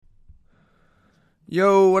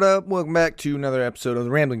Yo, what up? Welcome back to another episode of the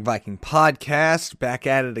Rambling Viking podcast. Back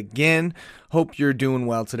at it again. Hope you're doing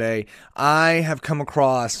well today. I have come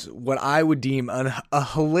across what I would deem a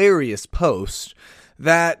hilarious post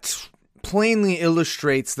that plainly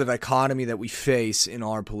illustrates the dichotomy that we face in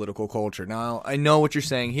our political culture. Now, I know what you're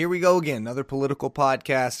saying. Here we go again, another political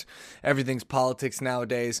podcast. Everything's politics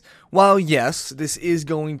nowadays. While yes, this is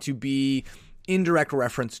going to be indirect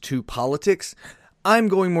reference to politics, I'm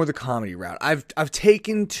going more the comedy route. I've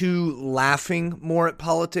taken to laughing more at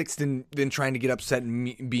politics than trying to get upset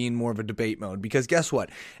and being more of a debate mode. Because guess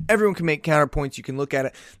what? Everyone can make counterpoints. You can look at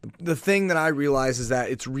it. The thing that I realize is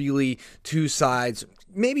that it's really two sides,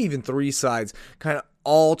 maybe even three sides, kind of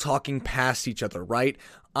all talking past each other, right?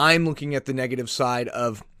 I'm looking at the negative side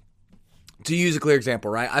of, to use a clear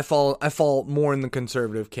example, right? I fall more in the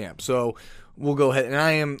conservative camp. So we'll go ahead, and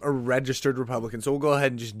I am a registered Republican, so we'll go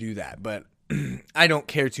ahead and just do that. But I don't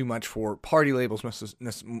care too much for party labels, much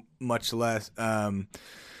less.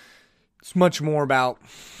 It's much more about,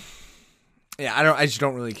 I just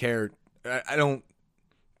don't really care. I don't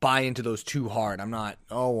buy into those too hard. I'm not,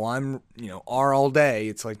 I'm R all day.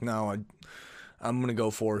 It's like, no, I'm going to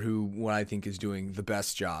go for what I think is doing the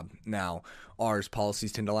best job. Now, R's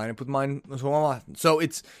policies tend to line up with mine. So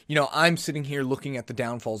it's, I'm sitting here looking at the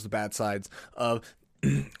downfalls, the bad sides of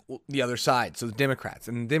the other side, so the Democrats,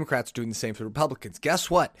 and the Democrats doing the same for the Republicans. Guess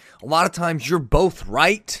what? A lot of times you're both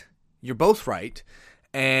right. You're both right,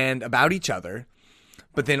 and about each other,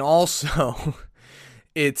 but then also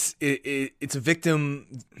it's a victim,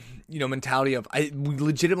 mentality of we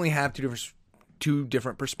legitimately have two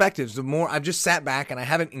different perspectives. The more I've just sat back, and I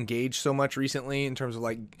haven't engaged so much recently in terms of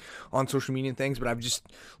on social media and things, but I've just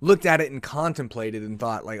looked at it and contemplated and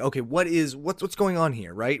thought okay, what's going on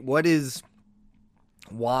here, right?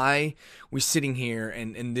 Why we're sitting here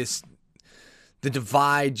and the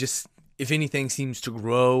divide just, if anything, seems to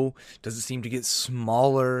grow, doesn't seem to get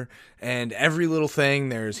smaller, and every little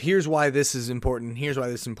thing here's why this is important, here's why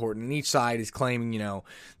this is important, and each side is claiming,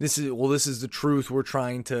 this is the truth, we're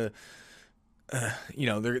trying to,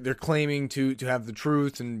 they're claiming to have the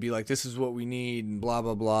truth and be like, this is what we need, and blah,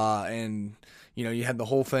 blah, blah, and you had the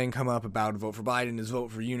whole thing come up about vote for Biden is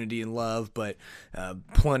vote for unity and love, but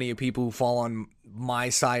plenty of people who fall on my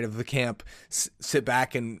side of the camp sit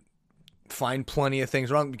back and find plenty of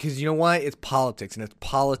things wrong, because you know what? It's politics and it's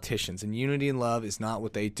politicians, and unity and love is not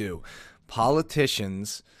what they do.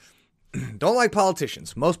 Politicians don't like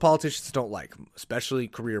politicians. Most politicians don't like, especially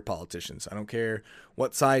career politicians. I don't care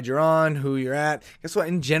what side you're on, who you're at. Guess what?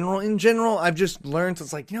 In general, I've just learned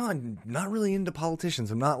it's I'm not really into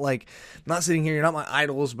politicians. I'm not sitting here. You're not my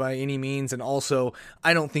idols by any means. And also,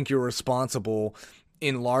 I don't think you're responsible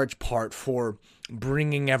in large part for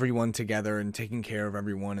bringing everyone together and taking care of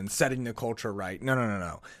everyone and setting the culture right.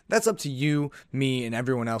 No. That's up to you, me, and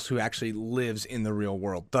everyone else who actually lives in the real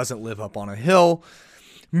world, doesn't live up on a hill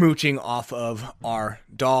mooching off of our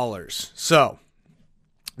dollars. So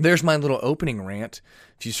there's my little opening rant.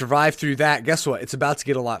 If you survive through that, guess what? It's about to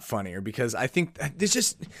get a lot funnier, because I think there's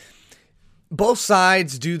just both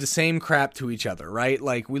sides do the same crap to each other, right?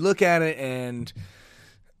 We look at it, and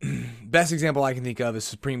best example I can think of is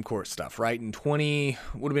Supreme Court stuff, right? Would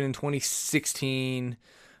have been in 2016,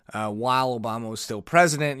 while Obama was still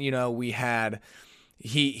president. We had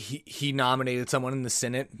he nominated someone in the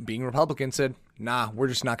Senate, being Republican, said, nah, we're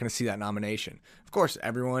just not going to see that nomination. Of course,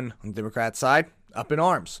 everyone on the Democrat side up in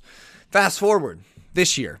arms. Fast forward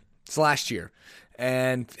this year, it's last year,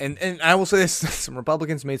 and I will say this: some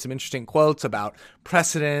Republicans made some interesting quotes about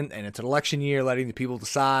precedent, and it's an election year, letting the people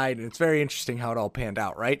decide, and it's very interesting how it all panned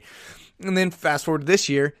out, right? And then fast forward to this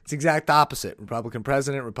year, it's the exact opposite: Republican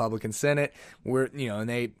president, Republican Senate. And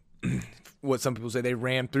they, what some people say, they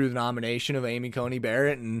rammed through the nomination of Amy Coney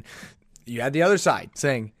Barrett, and you had the other side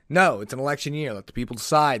saying, no, it's an election year, let the people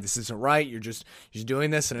decide, this isn't right, you're just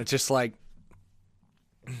doing this. And it's just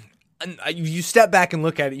you step back and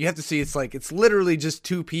look at it, you have to see it's literally just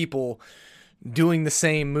two people doing the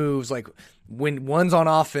same moves. When one's on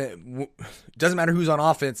offense, doesn't matter who's on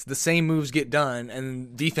offense, the same moves get done,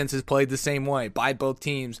 and defense is played the same way by both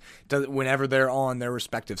teams whenever they're on their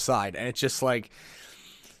respective side. And it's just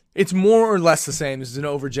it's more or less the same. This is an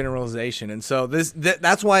overgeneralization. And so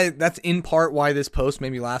that's in part why this post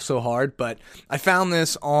made me laugh so hard. But I found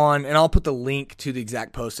this and I'll put the link to the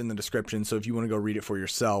exact post in the description, so if you want to go read it for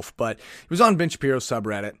yourself. But it was on Ben Shapiro's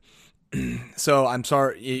subreddit. So I'm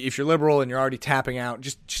sorry if you're liberal and you're already tapping out.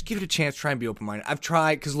 Just give it a chance. Try and be open minded. I've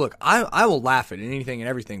tried because look, I will laugh at anything and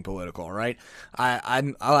everything political. All right,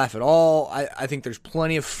 I laugh at all. I think there's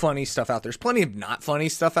plenty of funny stuff out there. There's plenty of not funny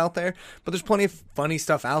stuff out there, but there's plenty of funny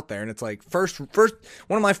stuff out there. And it's like first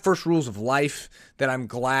one of my first rules of life that I'm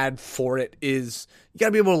glad for it is you got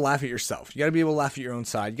to be able to laugh at yourself. You got to be able to laugh at your own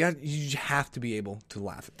side. You have to be able to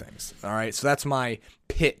laugh at things. All right, so that's my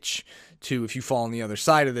pitch to if you fall on the other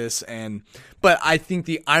side of this. But I think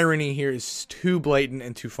the irony here is too blatant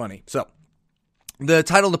and too funny. So the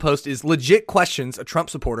title of the post is Legit Questions a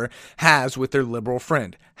Trump Supporter Has with Their Liberal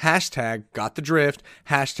Friend. Hashtag got the drift.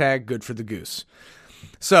 Hashtag good for the goose.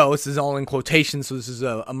 So this is all in quotations. So this is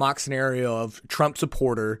a mock scenario of Trump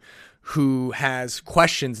supporter who has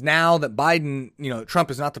questions now that Biden,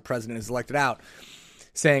 Trump is not the president, is elected out,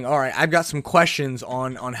 saying, all right, I've got some questions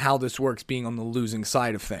on how this works being on the losing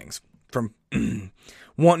side of things. From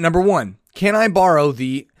number one, can I borrow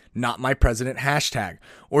the not my president hashtag,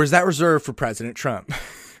 or is that reserved for President Trump?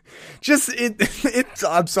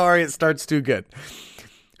 I'm sorry, it starts too good.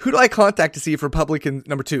 Who do I contact to see if Republicans,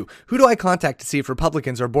 number two, who do I contact to see if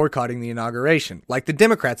Republicans are boycotting the inauguration, like the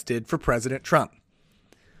Democrats did for President Trump?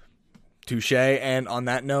 Touche. And on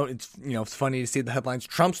that note, it's funny to see the headlines,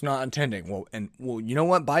 Trump's not attending. Well, you know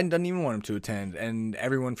what? Biden doesn't even want him to attend. And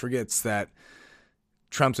everyone forgets that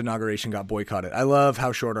Trump's inauguration got boycotted. I love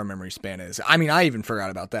how short our memory span is. I mean, I even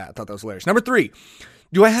forgot about that. I thought that was hilarious. Number three,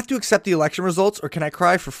 do I have to accept the election results or can I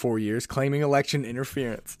cry for 4 years claiming election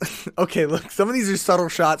interference? Okay, look, some of these are subtle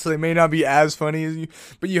shots, so they may not be as funny as you,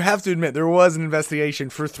 but you have to admit there was an investigation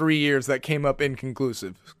for 3 years that came up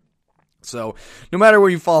inconclusive. So no matter where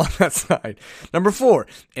you fall on that side. Number four,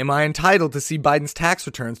 am I entitled to see Biden's tax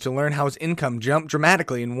returns to learn how his income jumped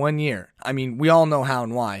dramatically in 1 year? I mean, we all know how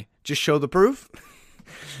and why. Just show the proof.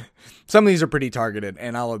 Some of these are pretty targeted,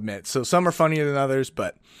 and I'll admit. So some are funnier than others,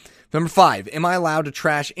 but number five, am I allowed to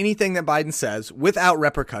trash anything that Biden says without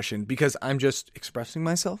repercussion because I'm just expressing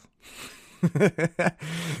myself?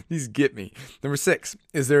 These get me. Number six,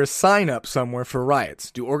 is there a sign up somewhere for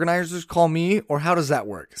riots? Do organizers call me, or how does that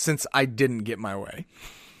work since I didn't get my way?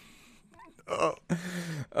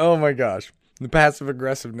 Oh my gosh. The passive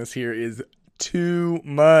aggressiveness here is too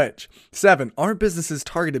much. 7, are businesses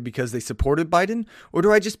targeted because they supported Biden, or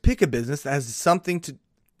do I just pick a business that has something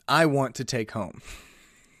I want to take home?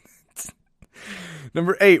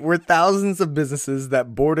 Number 8, were thousands of businesses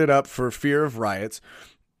that boarded up for fear of riots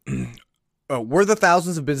were the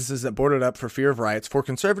thousands of businesses that boarded up for fear of riots for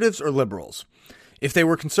conservatives or liberals? If they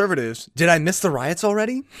were conservatives, did I miss the riots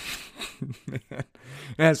already? It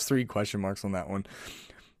has 3 question marks on that one.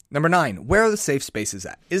 Number 9, where are the safe spaces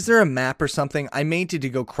at? Is there a map or something I made to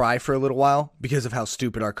go cry for a little while because of how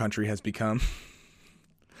stupid our country has become?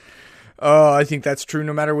 Oh, I think that's true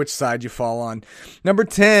no matter which side you fall on. Number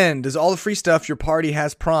 10, does all the free stuff your party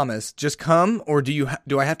has promised just come, or do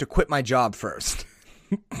I have to quit my job first?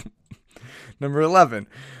 Number 11,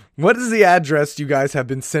 what is the address you guys have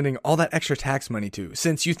been sending all that extra tax money to,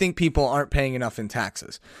 since you think people aren't paying enough in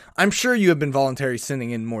taxes? I'm sure you have been voluntarily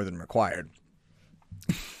sending in more than required.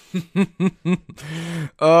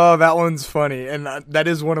 Oh, that one's funny. And that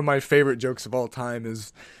is one of my favorite jokes of all time,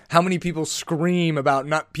 is how many people scream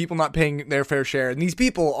about people not paying their fair share. And these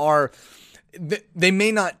people they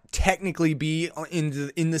may not technically be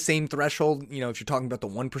in the same threshold. If you're talking about the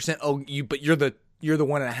 1%, but you're the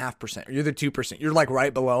 1.5%, or you're the 2%. You're like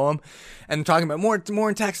right below them. And they're talking about more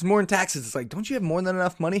in taxes. It's like, don't you have more than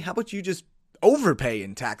enough money? How about you just overpay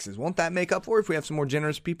in taxes? Won't that make up for it if we have some more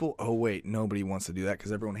generous people? Oh wait, nobody wants to do that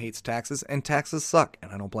because everyone hates taxes, and taxes suck,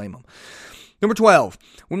 and I don't blame them. Number 12,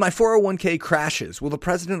 when my 401k crashes, will the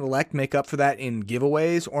president-elect make up for that in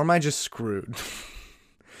giveaways, or am I just screwed?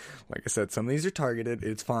 Like I said, some of these are targeted.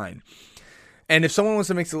 It's fine. And if someone wants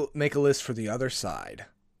to make a list for the other side,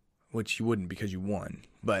 which you wouldn't because you won,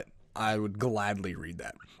 but I would gladly read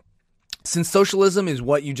that. Since socialism is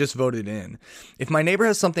what you just voted in, if my neighbor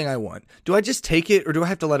has something I want, do I just take it, or do I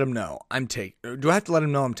have to let him know I'm taking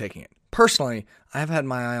it? Personally, I've had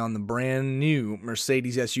my eye on the brand new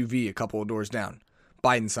Mercedes SUV a couple of doors down.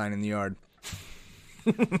 Biden sign in the yard.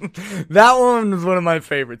 That one was one of my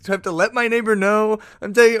favorites. Do I have to let my neighbor know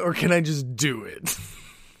I'm taking it, or can I just do it?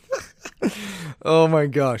 Oh my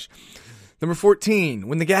gosh. Number 14,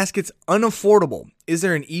 when the gas gets unaffordable, is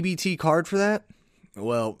there an EBT card for that?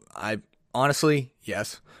 Well, honestly,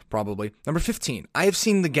 yes, probably. Number 15, I have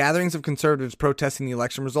seen the gatherings of conservatives protesting the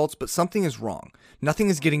election results, but something is wrong. Nothing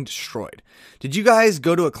is getting destroyed. Did you guys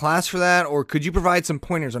go to a class for that, or could you provide some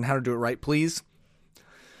pointers on how to do it right, please?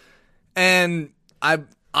 And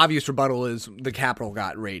obvious rebuttal is the Capitol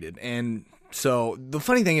got raided, and So the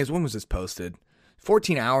funny thing is, when was this posted?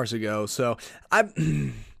 14 hours ago. So that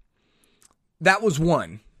was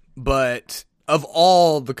one. But of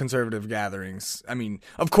all the conservative gatherings, I mean,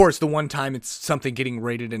 of course, the one time it's something getting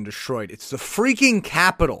raided and destroyed, it's the freaking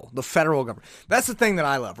Capitol, the federal government. That's the thing that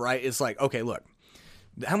I love, right? It's like, okay, look,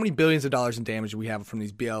 how many billions of dollars in damage do we have from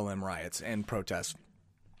these BLM riots and protests?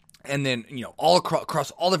 And then, all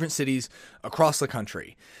across all different cities across the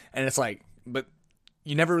country. And it's like, but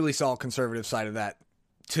you never really saw a conservative side of that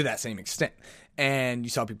to that same extent. And you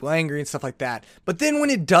saw people angry and stuff like that. But then when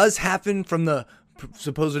it does happen from the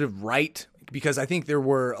supposed right, because I think there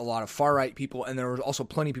were a lot of far right people and there were also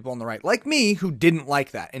plenty of people on the right, like me, who didn't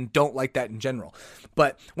like that and don't like that in general.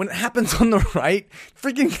 But when it happens on the right, it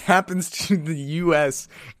freaking happens to the U.S.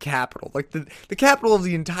 Capitol, like the capital of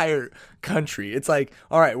the entire country. It's like,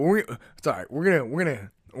 all right, we're gonna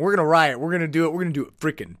riot. We're gonna do it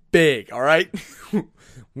freaking big. All right.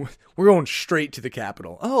 We're going straight to the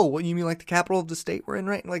Capitol. Oh, what, you mean like the capital of the state we're in,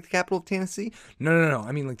 right? Like the capital of Tennessee? No.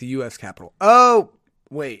 I mean like the U.S. Capitol. Oh,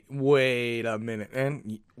 wait a minute.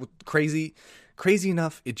 And crazy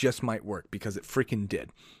enough, it just might work because it freaking did.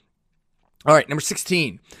 All right, number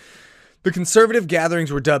 16. The conservative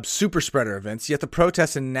gatherings were dubbed super spreader events, yet the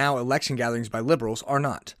protests and now election gatherings by liberals are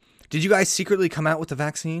not. Did you guys secretly come out with the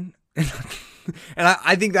vaccine? And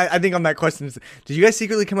I think on that question is, did you guys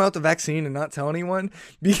secretly come out with the vaccine and not tell anyone?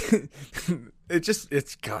 It's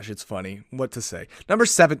funny what to say. Number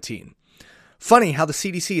 17. Funny how the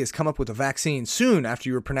CDC has come up with a vaccine soon after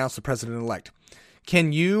you were pronounced the president-elect.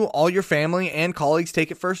 Can you, all your family, and colleagues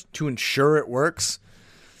take it first to ensure it works?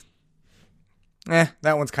 That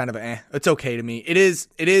one's kind of it's okay to me. It is.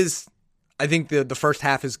 I think the first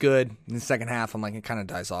half is good. And the second half, I'm like, it kind of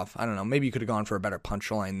dies off. I don't know. Maybe you could have gone for a better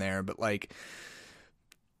punchline there, but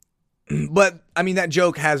I mean, that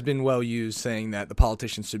joke has been well used, saying that the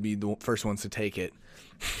politicians should be the first ones to take it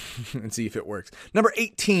and see if it works. Number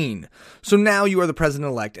 18. So now you are the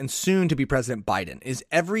president-elect and soon to be President Biden. Is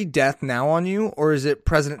every death now on you, or is it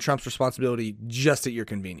President Trump's responsibility just at your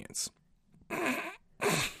convenience?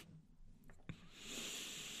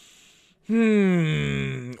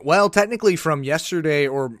 Well, technically from yesterday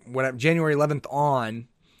or whatever, January 11th on,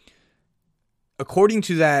 according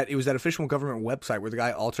to that, it was that official government website where the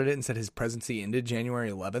guy altered it and said his presidency ended January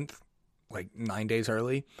 11th, like 9 days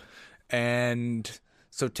early. And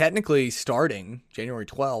so technically starting January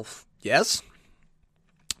 12th, yes.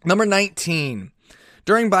 Number 19.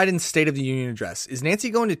 During Biden's State of the Union address, is Nancy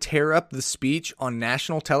going to tear up the speech on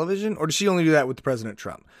national television, or does she only do that with President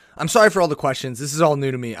Trump? I'm sorry for all the questions. This is all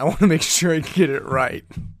new to me. I want to make sure I get it right.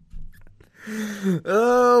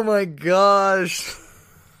 Oh my gosh.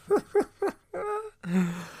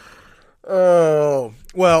 Oh,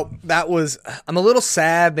 well, I'm a little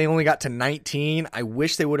sad they only got to 19. I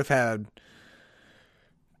wish they would have had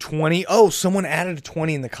 20. Oh, someone added a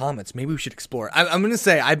 20 in the comments. Maybe we should explore it. I'm going to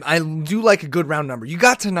say, I do like a good round number. You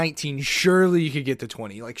got to 19. Surely you could get to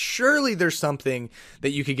 20. Like, surely there's something that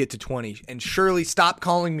you could get to 20. And surely, stop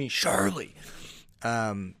calling me Shirley.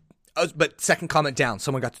 But second comment down,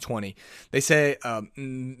 someone got to 20. They say, words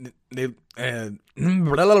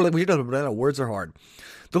are hard.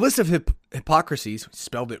 The list of hypocrisies,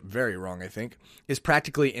 spelled it very wrong, I think, is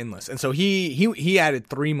practically endless. And so he added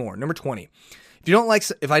 3 more. Number 20.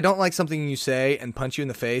 If I don't like something you say and punch you in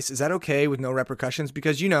the face, is that okay with no repercussions?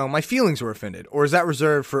 Because, my feelings were offended. Or is that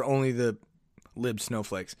reserved for only the lib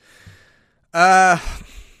snowflakes? I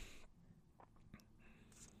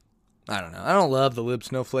don't know. I don't love the lib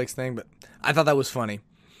snowflakes thing, but I thought that was funny.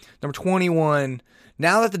 Number 21.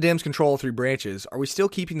 Now that the Dems control all 3 branches, are we still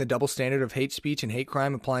keeping the double standard of hate speech and hate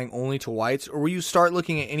crime applying only to whites? Or will you start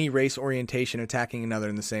looking at any race orientation attacking another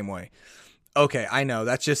in the same way? Okay, I know,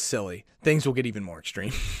 that's just silly. Things will get even more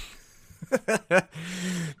extreme.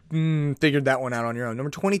 Figured that one out on your own. Number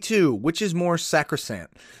 22, which is more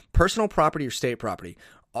sacrosanct? Personal property or state property?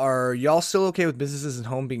 Are y'all still okay with businesses and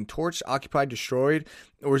home being torched, occupied, destroyed,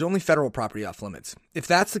 or is only federal property off limits? If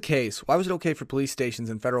that's the case, why was it okay for police stations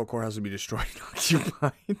and federal courthouses to be destroyed and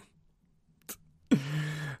occupied?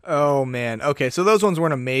 Oh, man. Okay, so those ones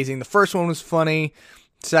weren't amazing. The first one was funny.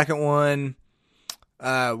 Second one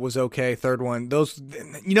was okay. Third one,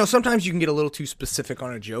 sometimes you can get a little too specific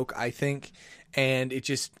on a joke, I think, and it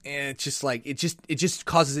just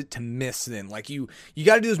causes it to miss. Then, like you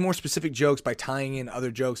got to do those more specific jokes by tying in other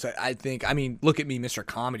jokes. I think. I mean, look at me, Mr.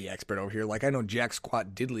 Comedy Expert over here. Like, I know jack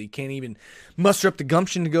squat diddly, can't even muster up the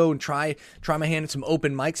gumption to go and try my hand at some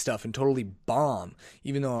open mic stuff and totally bomb.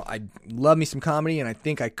 Even though I love me some comedy and I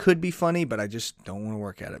think I could be funny, but I just don't want to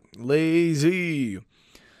work at it. Lazy.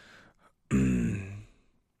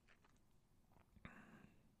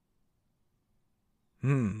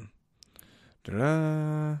 Da-da.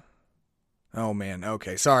 Oh, man.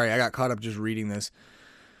 Okay. Sorry. I got caught up just reading this.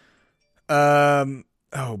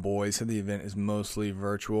 Oh, boy. So the event is mostly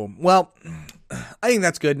virtual. Well, I think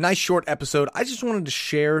that's good. Nice short episode. I just wanted to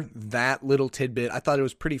share that little tidbit. I thought it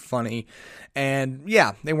was pretty funny. And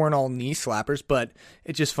yeah, they weren't all knee slappers, but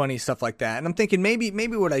it's just funny stuff like that. And I'm thinking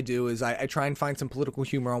maybe what I do is I try and find some political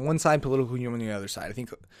humor on one side, political humor on the other side. I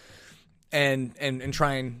think and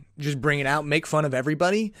try and just bring it out, make fun of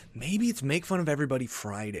everybody. Maybe it's Make Fun of Everybody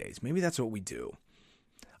Fridays. Maybe that's what we do.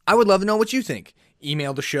 I would love to know what you think.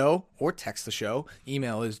 Email the show or text the show.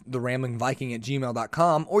 Email is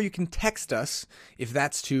theramblingviking@gmail.com, or you can text us if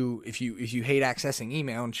you hate accessing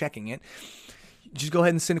email and checking it. Just go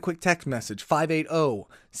ahead and send a quick text message,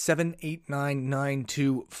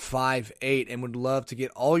 580-789-9258, and would love to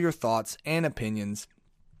get all your thoughts and opinions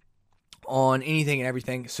on anything and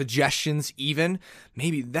everything, suggestions even.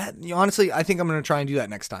 Maybe that, honestly, I think I'm going to try and do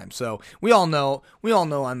that next time. So we all know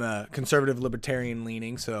I'm a conservative libertarian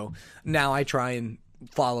leaning, so now I try and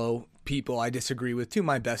follow people I disagree with to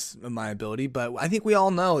my best of my ability. But I think we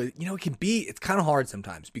all know, it's kind of hard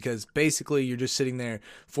sometimes, because basically you're just sitting there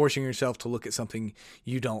forcing yourself to look at something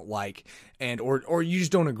you don't like and or you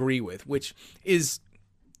just don't agree with, which is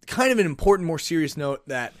kind of an important, more serious note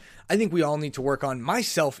that I think we all need to work on,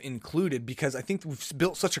 myself included, because I think we've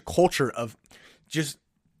built such a culture of just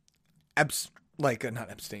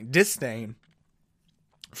disdain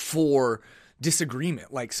for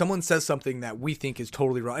disagreement. Like, someone says something that we think is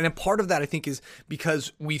totally wrong. And a part of that, I think, is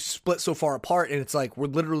because we've split so far apart, and it's like we're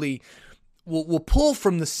literally, we'll pull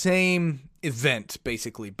from the same event,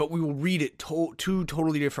 basically, but we will read it two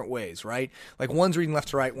totally different ways, right? Like, one's reading left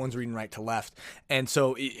to right, one's reading right to left, and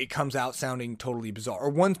so it comes out sounding totally bizarre. Or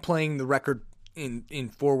one's playing the record in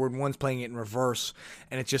forward, one's playing it in reverse,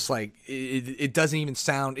 and it's just like, it doesn't even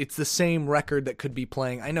sound, it's the same record that could be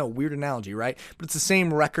playing, I know, weird analogy, right? But it's the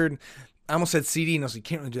same record. I almost said CD, and I was like, you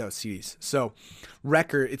can't really do that with CDs. So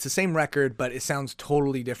record, it's the same record, but it sounds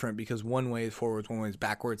totally different because one way is forwards, one way is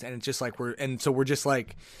backwards, and it's just like we're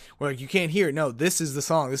like, you can't hear it. No, this is the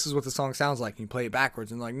song. This is what the song sounds like. And you play it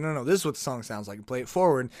backwards, and like, no, this is what the song sounds like. You play it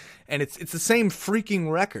forward, and it's the same freaking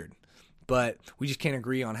record, but we just can't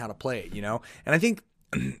agree on how to play it, And I think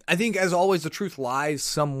as always, the truth lies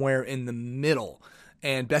somewhere in the middle.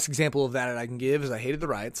 And best example of that I can give is I hated the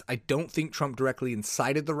riots. I don't think Trump directly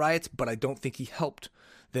incited the riots, but I don't think he helped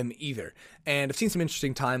them either. And I've seen some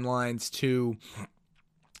interesting timelines to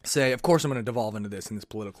say, of course I'm going to devolve into this in this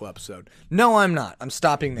political episode. No, I'm not. I'm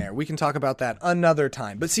stopping there. We can talk about that another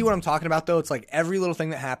time. But see what I'm talking about, though? It's like every little thing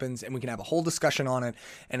that happens, and we can have a whole discussion on it.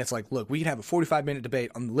 And it's like, look, we can have a 45-minute debate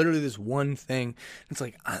on literally this one thing. It's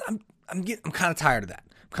like, I'm kind of tired of that.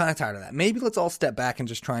 Maybe let's all step back and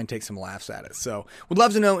just try and take some laughs at it. So would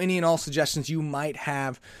love to know any and all suggestions you might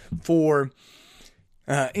have for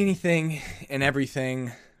anything and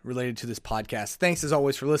everything related to this podcast. Thanks as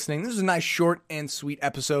always for listening. This is a nice short and sweet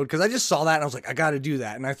episode because I just saw that and I was like, I got to do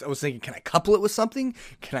that. And I was thinking, can I couple it with something?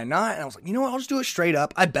 Can I not? And I was like, you know what? I'll just do it straight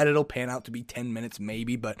up. I bet it'll pan out to be 10 minutes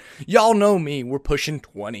maybe, but y'all know me. We're pushing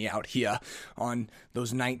 20 out here on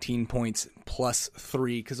those 19 points plus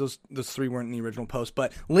 3 because those 3 weren't in the original post.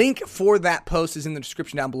 But link for that post is in the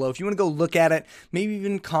description down below. If you want to go look at it, maybe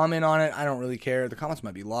even comment on it. I don't really care. The comments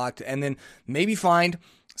might be locked. And then maybe find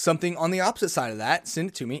something on the opposite side of that, send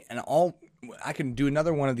it to me, and I can do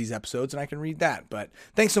another one of these episodes, and I can read that. But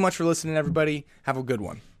thanks so much for listening, everybody. Have a good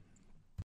one.